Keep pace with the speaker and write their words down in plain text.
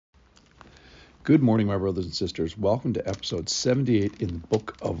Good morning, my brothers and sisters. Welcome to episode 78 in the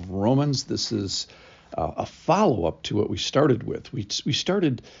book of Romans. This is a follow-up to what we started with. We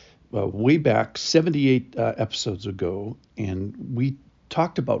started way back 78 episodes ago, and we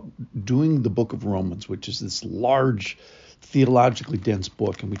talked about doing the book of Romans, which is this large, theologically dense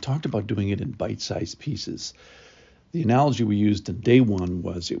book, and we talked about doing it in bite-sized pieces. The analogy we used in day one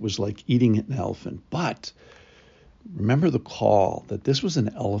was it was like eating an elephant, but remember the call that this was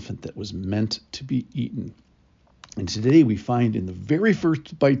an elephant that was meant to be eaten. And today we find in the very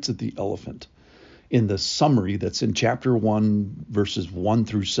first bites of the elephant, in the summary that's in chapter 1, verses 1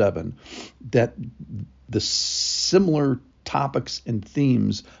 through 7, that the similar topics and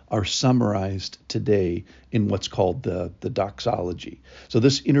themes are summarized today in what's called the doxology. So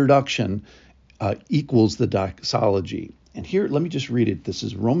this introduction equals the doxology. And here, let me just read it. This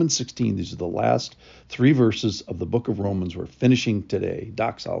is Romans 16. These are the last three verses of the book of Romans. We're finishing today,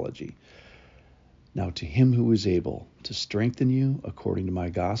 doxology. Now to him who is able to strengthen you according to my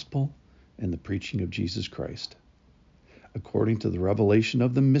gospel and the preaching of Jesus Christ, according to the revelation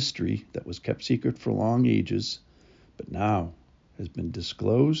of the mystery that was kept secret for long ages, but now has been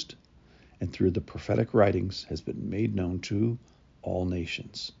disclosed and through the prophetic writings has been made known to all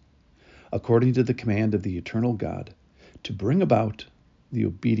nations, according to the command of the eternal God, to bring about the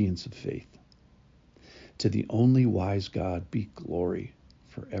obedience of faith. To the only wise God be glory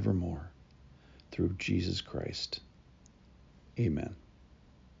forevermore through Jesus Christ. Amen.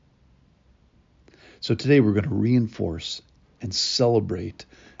 So today we're going to reinforce and celebrate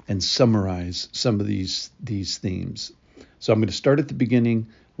and summarize some of these themes. So I'm going to start at the beginning.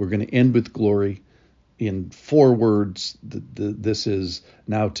 We're going to end with glory. In 4 words, this is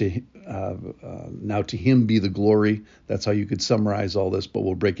now to him be the glory. That's how you could summarize all this, but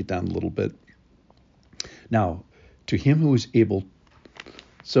we'll break it down a little bit. Now, to him who is able.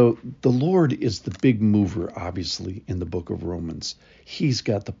 So the Lord is the big mover, obviously, in the book of Romans. He's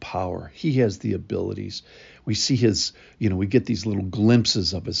got the power. He has the abilities. We see his, we get these little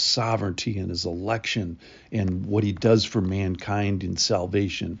glimpses of his sovereignty and his election and what he does for mankind in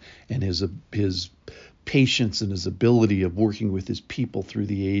salvation and his patience and his ability of working with his people through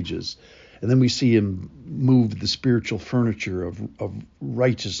the ages. And then we see him move the spiritual furniture of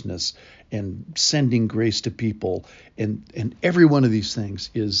righteousness and sending grace to people. And every one of these things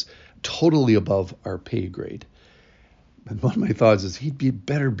is totally above our pay grade. And one of my thoughts is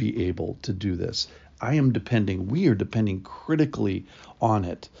better be able to do this. We are depending critically on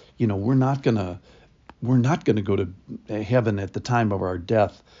it. We're not gonna go to heaven at the time of our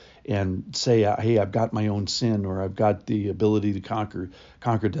death and say, hey, I've got my own sin or I've got the ability to conquer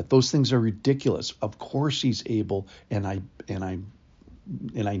death. Those things are ridiculous. Of course he's able, and I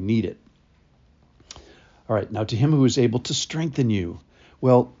need it. All right, now to him who is able to strengthen you.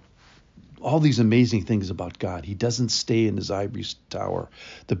 Well, all these amazing things about God. He doesn't stay in his ivory tower.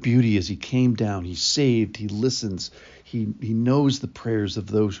 The beauty is he came down, he saved, he listens, he knows the prayers of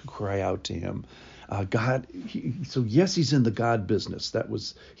those who cry out to him. So yes, he's in the God business.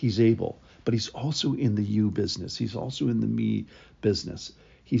 He's able, but he's also in the you business. He's also in the me business.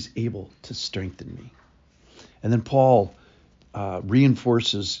 He's able to strengthen me. And then Paul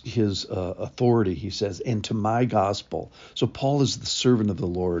reinforces his authority. He says, and to my gospel. So Paul is the servant of the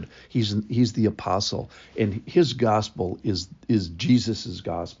Lord. He's the apostle, and his gospel is Jesus's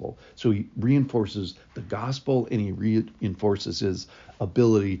gospel. So he reinforces the gospel, and he reinforces his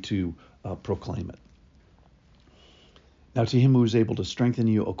ability to proclaim it. Now to him who is able to strengthen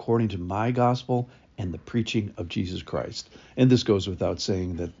you according to my gospel and the preaching of Jesus Christ. And this goes without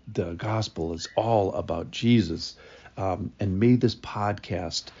saying that the gospel is all about Jesus. And may this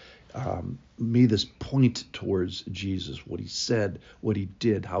podcast, may this point towards Jesus, what he said, what he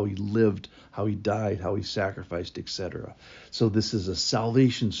did, how he lived, how he died, how he sacrificed, etc. So this is a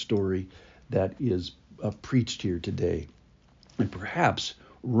salvation story that is preached here today. And perhaps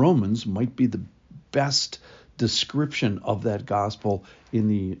Romans might be the best description of that gospel in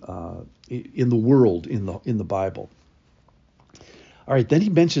the world, in the Bible. All right, then he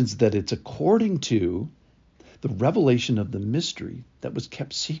mentions that it's according to the revelation of the mystery that was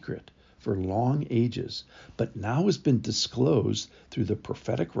kept secret for long ages, but now has been disclosed through the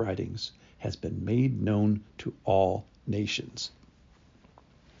prophetic writings, has been made known to all nations.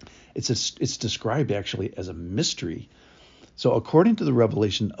 It's described actually as a mystery. So according to the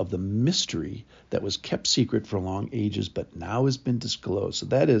revelation of the mystery that was kept secret for long ages, but now has been disclosed. So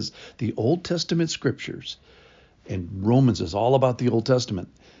that is the Old Testament scriptures, and Romans is all about the Old Testament,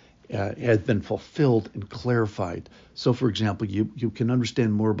 has been fulfilled and clarified. So, for example, you can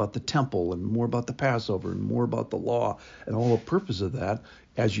understand more about the temple and more about the Passover and more about the law, and all the purpose of that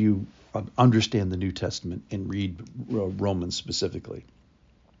as you understand the New Testament and read Romans specifically.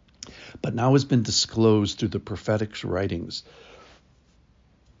 But now has been disclosed through the prophetic writings,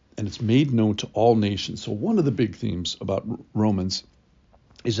 and it's made known to all nations. So one of the big themes about Romans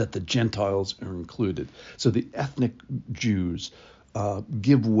is that the Gentiles are included. So the ethnic Jews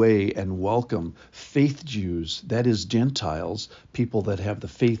give way and welcome faith Jews, that is Gentiles, people that have the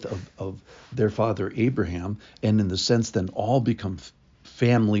faith of their father Abraham, and in the sense then all become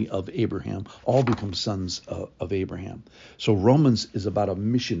family of Abraham, all become sons of Abraham. So Romans is about a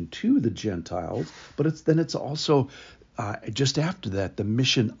mission to the Gentiles, but it's also just after that the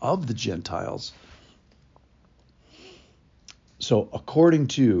mission of the Gentiles. So according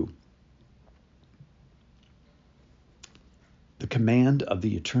to the command of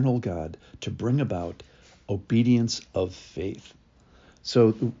the eternal God to bring about obedience of faith.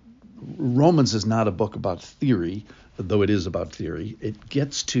 So Romans is not a book about theory, though it is about theory. It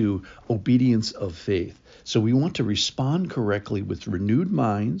gets to obedience of faith. So we want to respond correctly with renewed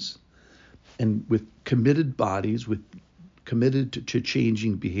minds and with committed bodies, with committed to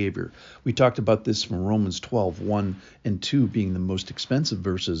changing behavior. We talked about this from Romans 12, 1 and 2 being the most expensive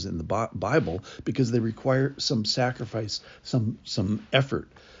verses in the Bible because they require some sacrifice, some effort.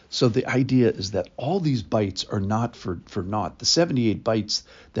 So the idea is that all these bites are not for naught. The 78 bites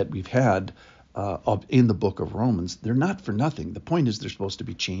that we've had in the book of Romans, they're not for nothing. The point is they're supposed to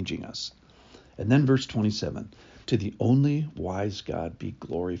be changing us. And then verse 27, to the only wise God be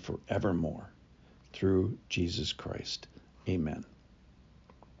glory forevermore through Jesus Christ. Amen.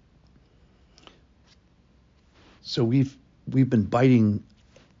 So we've been biting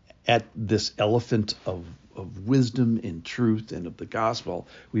at this elephant of wisdom and truth and of the gospel.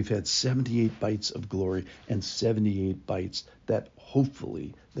 We've had 78 bites of glory and 78 bites that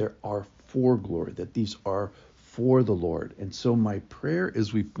hopefully there are for glory, that these are for the Lord. And so my prayer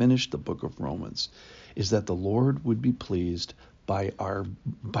as we finish the book of Romans is that the Lord would be pleased by our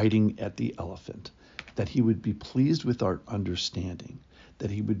biting at the elephant, that he would be pleased with our understanding, that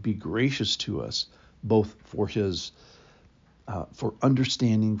he would be gracious to us, both for his for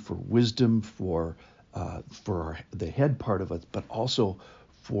understanding, for wisdom, for the head part of us, but also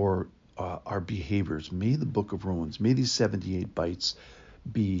for our behaviors. May the book of Romans, may these 78 bites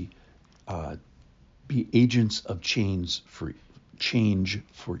be agents of change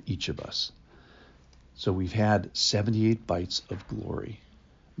for each of us. So we've had 78 bites of glory.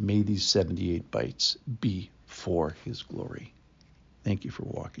 May these 78 bites be for his glory. Thank you for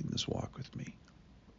walking this walk with me.